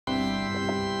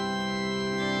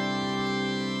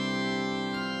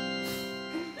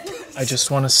I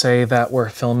just want to say that we're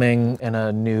filming in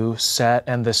a new set,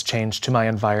 and this change to my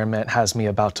environment has me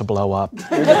about to blow up.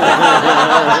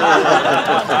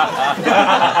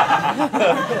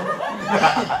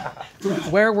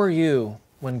 Where were you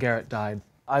when Garrett died?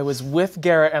 I was with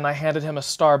Garrett and I handed him a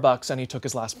Starbucks and he took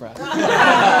his last breath.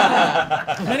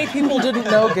 Many people didn't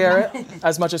know Garrett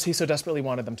as much as he so desperately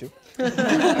wanted them to.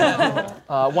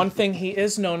 One thing he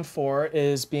is known for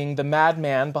is being the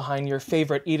madman behind your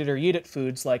favorite eat it or eat it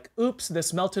foods like, oops,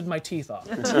 this melted my teeth off.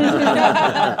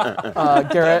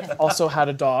 Garrett also had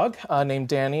a dog named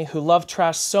Danny who loved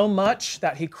trash so much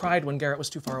that he cried when Garrett was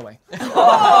too far away.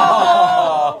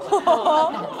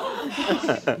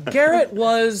 Garrett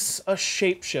was a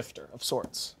shapeshifter of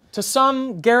sorts. To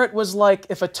some, Garrett was like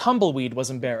if a tumbleweed was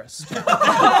embarrassed. To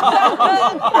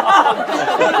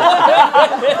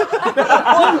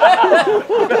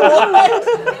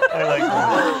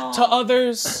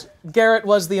others, Garrett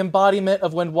was the embodiment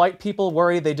of when white people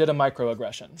worry they did a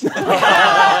microaggression.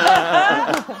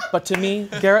 But to me,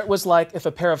 Garrett was like if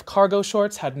a pair of cargo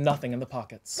shorts had nothing in the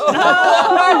pockets.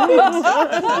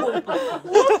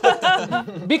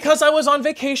 Because I was on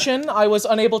vacation, I was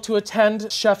unable to attend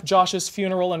Chef Josh's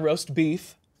funeral and roast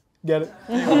beef. Get it?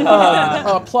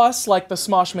 Plus, like the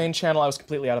Smosh main channel, I was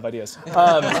completely out of ideas.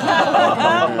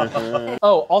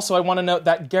 Oh, also I want to note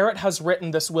that Garrett has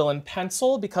written this will in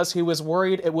pencil because he was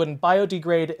worried it wouldn't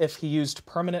biodegrade if he used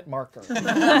permanent marker.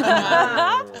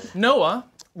 Noah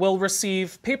will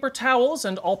receive paper towels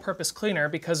and all-purpose cleaner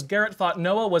because Garrett thought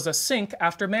Noah was a sink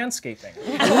after manscaping.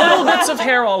 Little bits of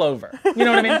hair all over. You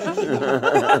know what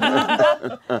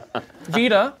I mean?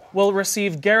 Vita will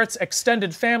receive Garrett's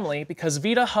extended family because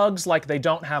Vita hugs like they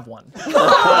don't have one.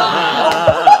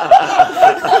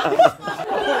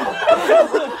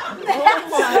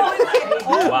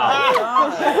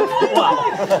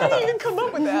 How did you even come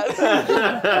up with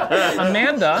that?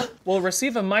 Amanda will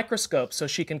receive a microscope so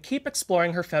she can keep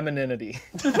exploring her femininity.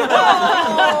 You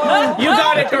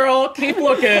got it, girl. Keep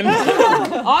looking.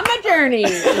 On the journey.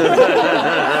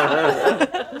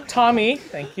 Tommy,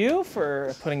 thank you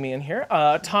for putting me in here.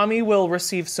 Tommy will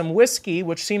receive some whiskey,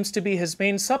 which seems to be his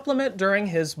main supplement during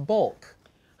his bulk.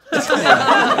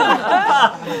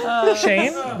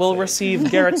 Shane will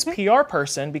receive Garrett's PR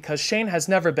person because Shane has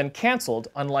never been canceled,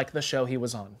 unlike the show he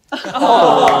was on.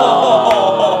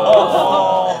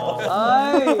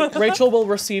 Rachel will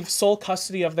receive sole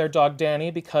custody of their dog Danny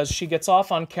because she gets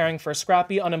off on caring for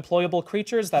scrappy, unemployable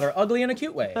creatures that are ugly in a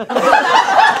cute way.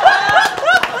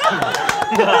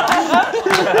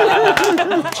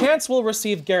 Chance will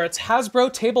receive Garrett's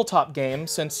Hasbro tabletop game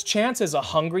since Chance is a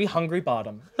hungry, hungry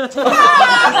bottom.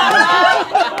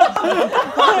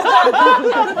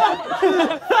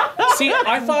 See,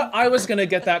 I thought I was gonna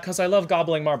get that because I love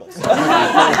gobbling marbles.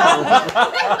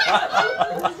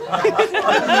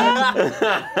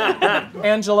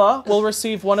 Angela will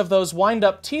receive one of those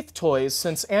wind-up teeth toys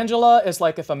since Angela is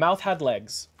like if a mouth had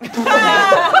legs.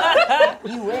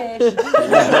 You wish.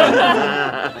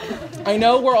 I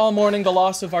know we're all mourning the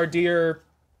loss of our dear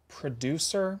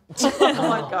producer. Oh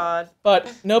my God.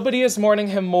 But nobody is mourning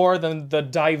him more than the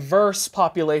diverse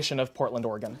population of Portland,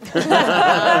 Oregon.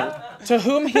 To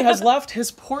whom he has left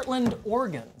his Portland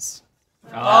organs.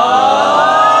 Oh!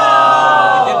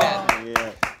 You did that.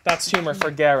 Yeah. That's humor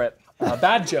for Garrett.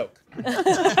 Bad joke. In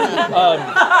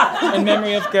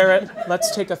memory of Garrett,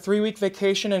 let's take a 3-week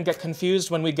vacation and get confused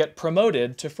when we get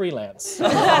promoted to freelance.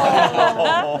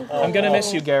 I'm gonna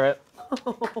miss you, Garrett.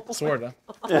 Sorta.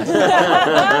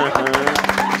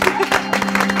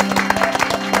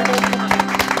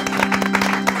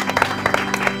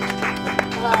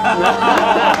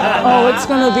 Oh, it's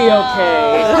gonna be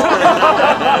okay.